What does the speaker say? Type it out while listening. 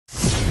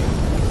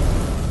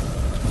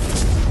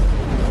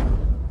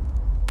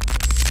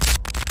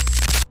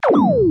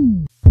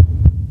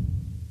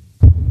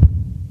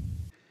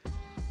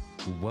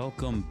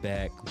Welcome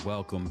back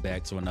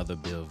to another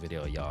build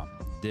video, y'all.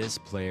 This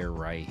player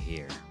right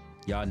here,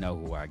 y'all know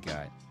who I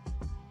got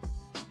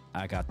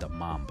the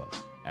Mamba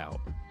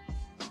out,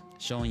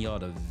 showing y'all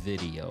the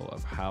video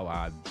of how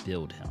I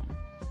build him.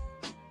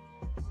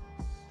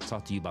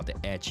 Talk to you about the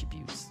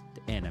attributes,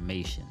 the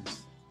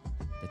animations,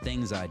 the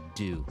things I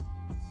do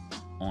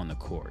on the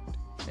court,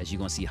 as you're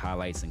gonna see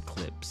highlights and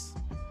clips.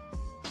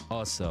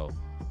 Also,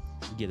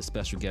 you get a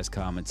special guest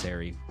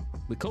commentary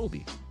with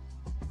Kobe.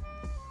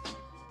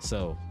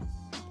 So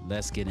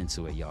let's get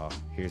into it, y'all.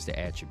 Here's the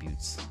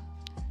attributes.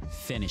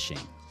 Finishing,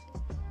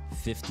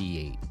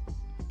 58.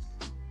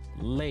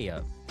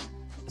 Layup,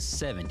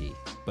 70,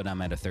 but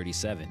I'm at a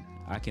 37.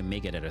 I can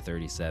make it at a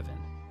 37.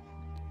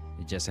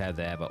 You just have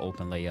to have an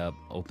open layup,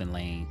 open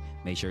lane.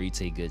 Make sure you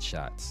take good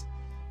shots.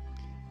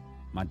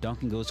 My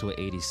dunking goes to an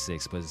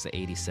 86, but it's an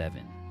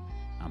 87.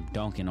 I'm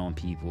dunking on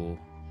people,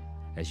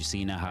 as you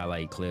see in the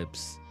highlight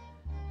clips,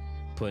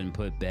 putting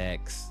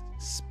putbacks,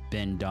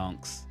 spin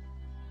dunks,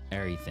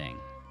 everything.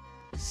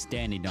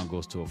 Standing dunk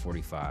goes to a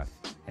 45.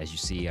 As you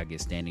see, I get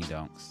standing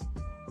dunks.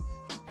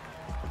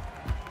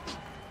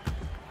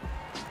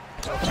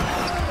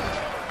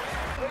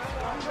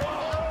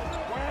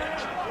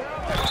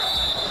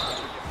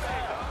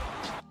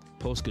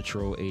 Post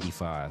control,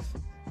 85.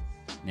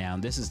 Now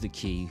this is the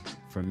key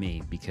for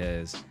me,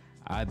 because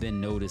I've been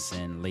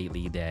noticing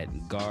lately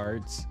that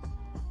guards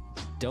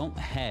don't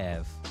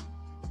have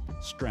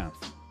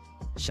strength.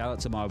 Shout out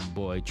to my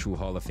boy True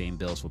Hall of Fame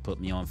Builds for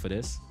putting me on for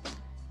this.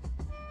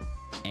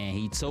 And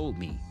he told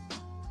me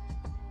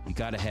you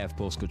gotta have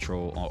post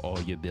control on all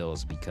your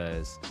builds,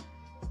 because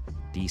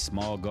these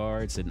small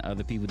guards and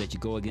other people that you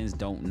go against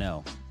don't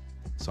know.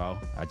 So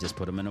I just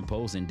put them in a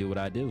post and do what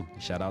I do.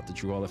 Shout out to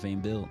True Hall of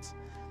Fame Builds.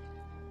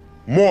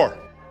 More.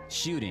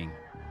 Shooting.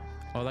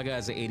 All I got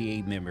is an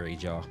 88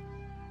 mid-range, y'all.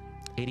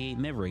 88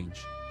 mid-range.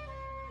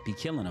 Be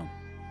killing them.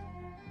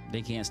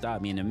 They can't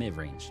stop me in the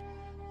mid-range.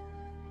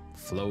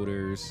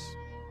 Floaters.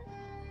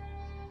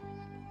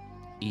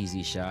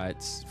 Easy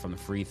shots from the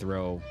free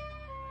throw.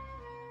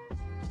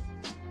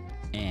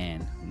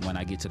 And when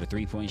I get to the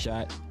three-point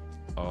shot,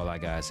 all I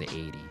got is an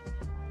 80.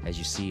 As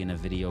you see in the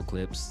video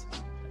clips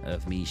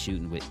of me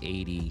shooting with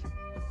 80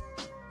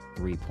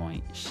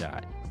 three-point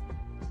shot.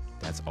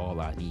 That's all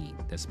I need.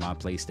 That's my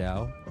play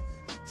style.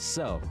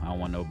 So I don't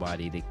want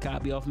nobody to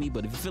copy off me,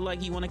 but if you feel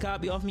like you want to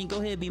copy off me, go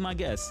ahead, be my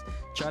guest.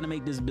 Try to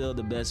make this build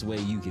the best way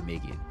you can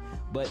make it.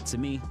 But to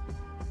me,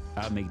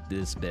 I'll make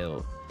this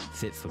build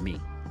fit for me.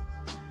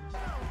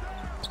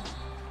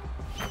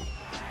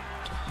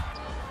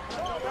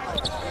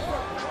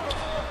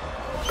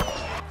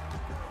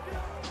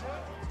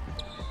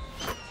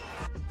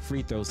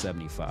 Free throw,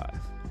 75.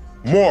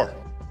 More.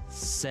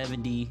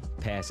 70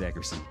 pass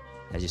accuracy.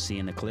 As you see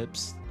in the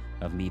clips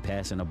of me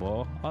passing the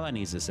ball, all I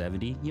need is a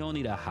 70. You don't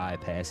need a high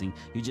passing.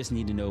 You just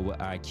need to know what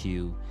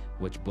IQ,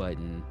 which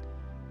button,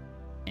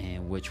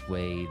 and which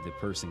way the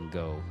person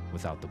go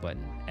without the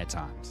button at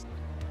times.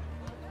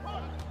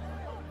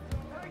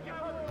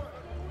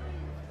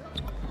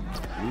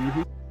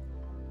 Mm-hmm.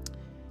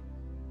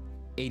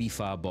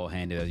 85 ball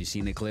handle. As you see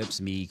in the clips,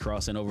 me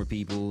crossing over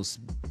people's,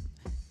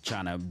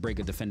 trying to break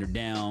a defender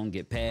down,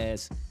 get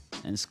past,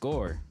 and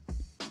score.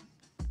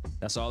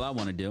 That's all I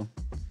want to do.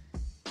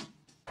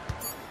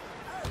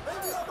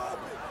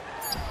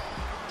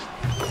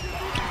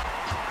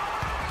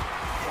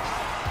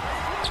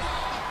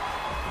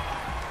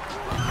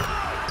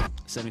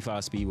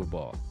 .75 speed with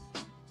ball.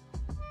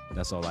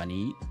 That's all I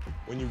need.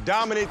 When you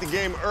dominate the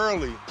game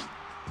early,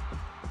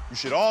 you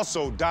should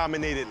also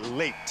dominate it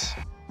late.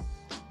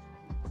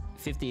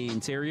 58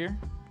 interior.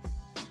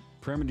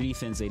 Perimeter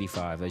defense,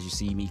 85. As you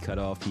see me cut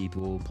off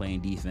people,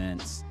 playing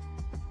defense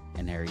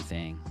and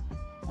everything.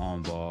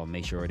 On ball,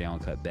 make sure they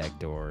don't cut back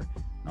door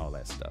and all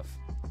that stuff.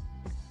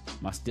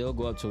 My steal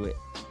go up to it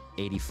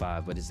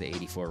 85, but it's the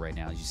 84 right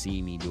now. As you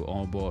see me do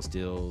on ball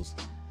steals,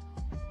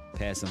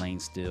 passing lane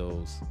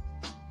steals,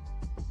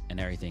 and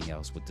everything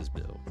else with this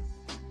build.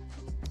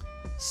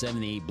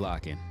 78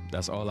 blocking.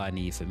 That's all I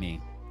need for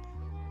me,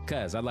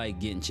 cause I like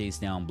getting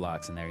chased down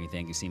blocks and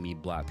everything. You see me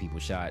block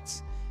people's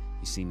shots.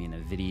 You see me in the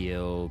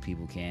video.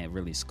 People can't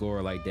really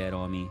score like that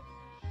on me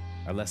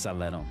unless I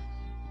let them.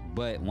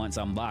 But once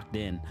I'm locked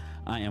in,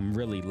 I am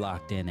really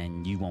locked in,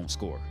 and you won't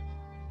score.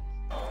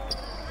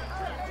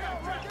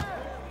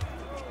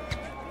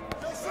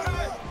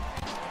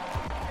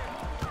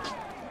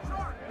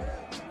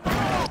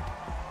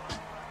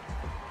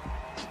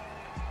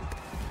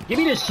 Give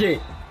me this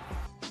shit.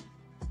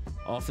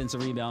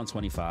 Offensive rebound,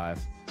 25.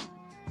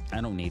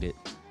 I don't need it.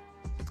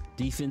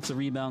 Defensive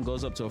rebound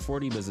goes up to a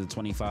 40, but it's a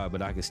 25,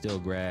 but I can still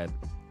grab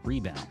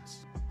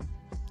rebounds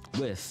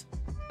with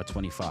a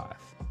 25.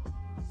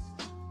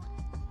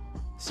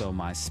 So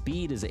my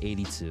speed is an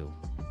 82.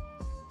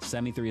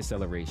 73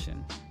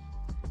 acceleration.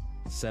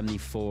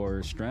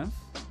 74 strength.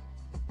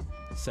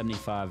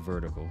 75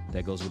 vertical.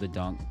 That goes with a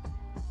dunk,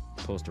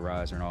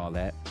 posterizer, and all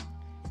that.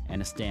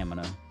 And a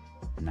stamina,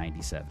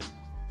 97.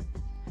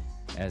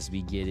 As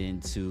we get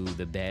into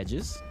the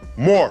badges.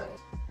 More.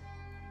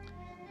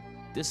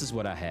 This is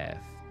what I have.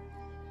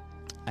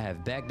 I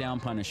have Back Down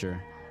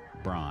Punisher,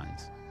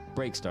 bronze.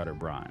 Break Starter,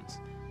 bronze.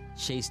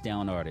 Chase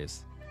Down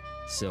Artist,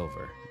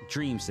 silver.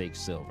 Dreamsake,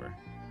 silver.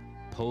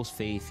 Post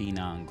Fade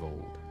Phenom,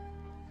 gold.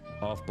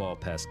 Off Ball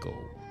Pest,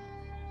 gold.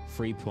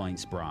 Free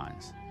Points,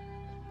 bronze.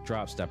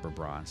 Drop Stepper,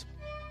 bronze.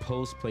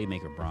 Post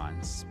Playmaker,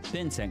 bronze.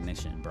 Spin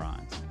Technician,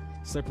 bronze.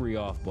 Slippery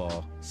Off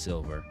Ball,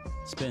 silver.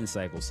 Spin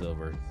Cycle,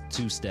 silver.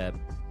 Two Step,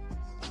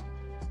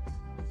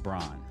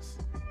 bronze.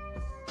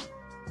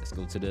 Let's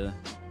go to the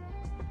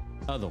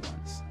other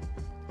ones.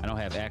 I don't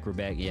have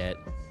Acrobat yet.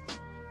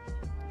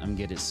 I'm gonna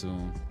get it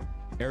soon.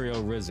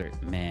 Aerial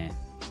Wizard, man,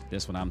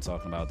 this what I'm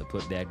talking about. The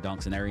put back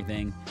dunks and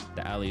everything,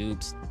 the alley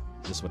oops.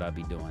 This is what I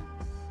be doing.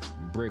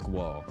 Brick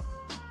Wall,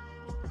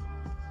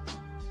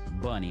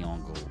 Bunny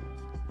on gold,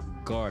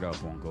 Guard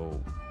Up on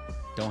gold.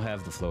 Don't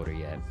have the floater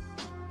yet.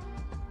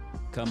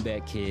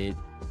 Comeback Kid,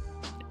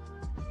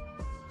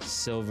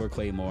 silver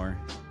Claymore,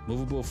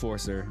 Movable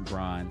Forcer,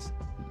 bronze.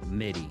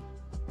 Midi,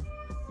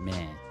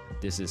 man,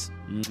 this is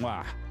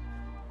mwah.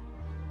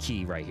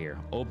 Key right here.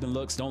 Open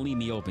looks, don't leave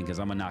me open because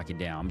I'm gonna knock it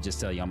down. I'm just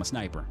tell you, I'm a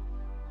sniper.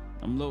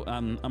 I'm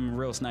a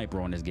real sniper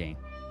on this game.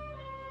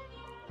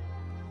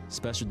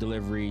 Special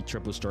Delivery,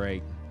 Triple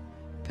Strike,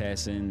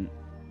 Passing,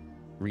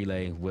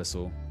 Relay,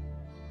 Whistle.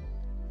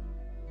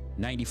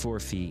 94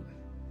 feet.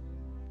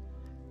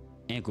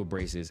 Ankle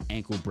Braces,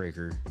 Ankle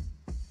Breaker,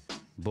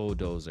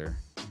 Bulldozer,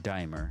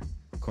 Dimer,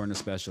 Corner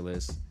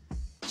Specialist,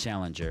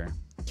 Challenger,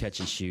 Catch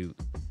and Shoot,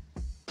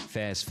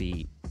 Fast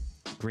Feet,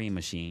 Green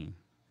Machine,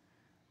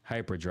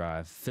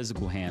 Hyperdrive,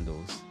 Physical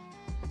Handles,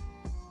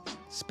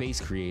 Space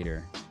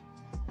Creator,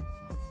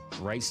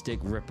 Right Stick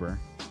Ripper,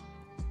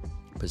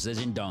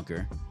 Precision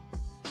Dunker,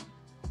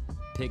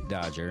 Pick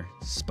Dodger,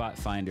 Spot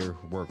Finder,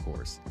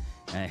 Workhorse.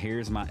 And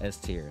here's my S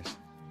tiers.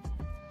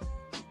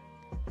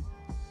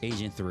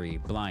 Agent 3,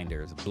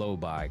 Blinders,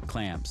 Blow-By,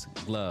 Clamps,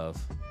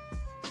 Glove,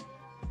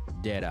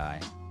 Deadeye,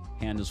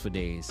 Handles for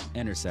Days,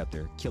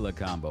 Interceptor, Killer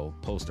Combo,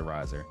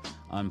 Posterizer,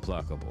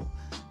 Unpluckable,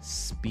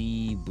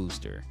 Speed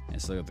Booster, and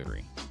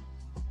Slithery.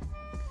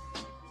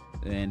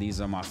 And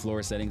these are my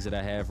floor settings that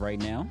I have right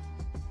now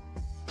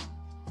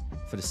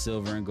for the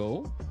silver and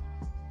gold.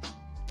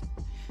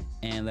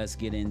 And let's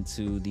get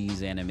into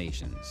these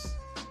animations.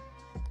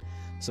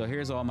 So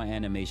here's all my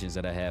animations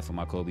that I have for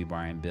my Kobe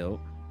Bryant build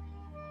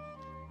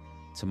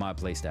to my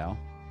playstyle.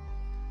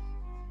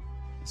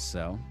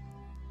 So,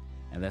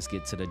 and let's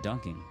get to the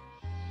dunking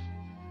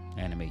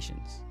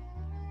animations.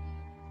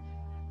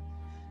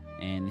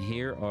 And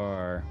here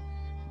are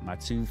my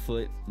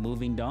 2-foot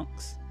moving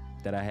dunks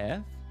that I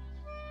have.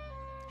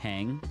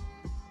 Hang,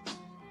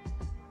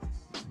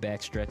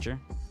 back stretcher,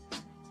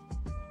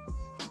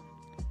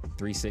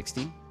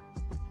 360,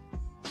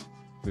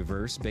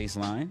 reverse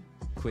baseline,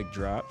 quick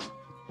drop,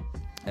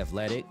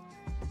 athletic,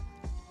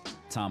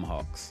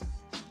 tomahawks.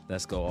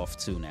 Let's go off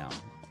 2 now.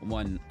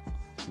 One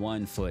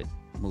foot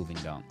moving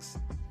dunks.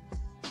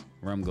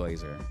 Rum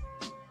Glazer,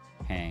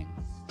 hang.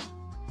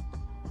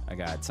 I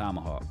got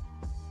tomahawk.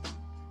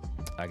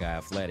 I got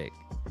athletic.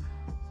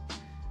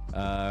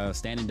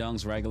 Standing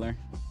dunks, regular.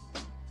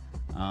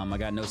 I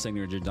got no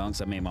signature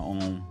dunks. I made my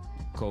own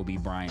Kobe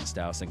Bryant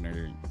style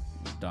signature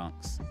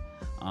dunks.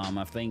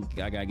 I think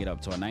I gotta get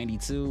up to a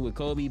 92 with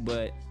Kobe,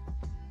 but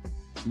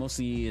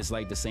mostly it's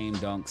like the same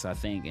dunks, I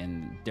think,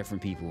 and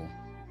different people.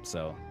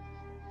 So,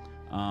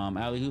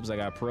 alley hoops, I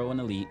got Pro and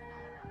Elite,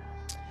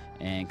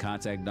 and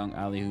contact dunk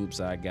alley hoops,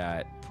 I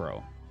got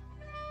Pro.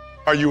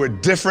 Are you a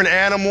different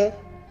animal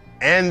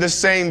and the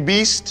same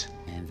beast?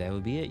 And that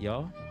would be it,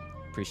 y'all.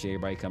 Appreciate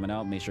everybody coming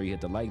out. Make sure you hit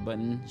the like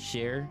button,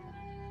 share,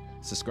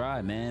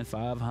 subscribe, man.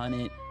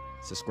 500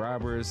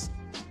 subscribers.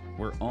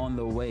 We're on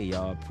the way,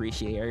 y'all.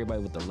 Appreciate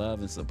everybody with the love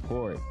and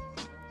support.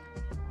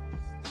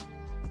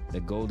 The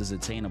goal is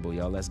attainable,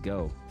 y'all. Let's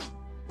go.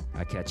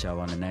 I'll catch y'all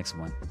on the next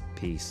one.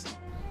 Peace.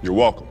 You're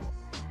welcome.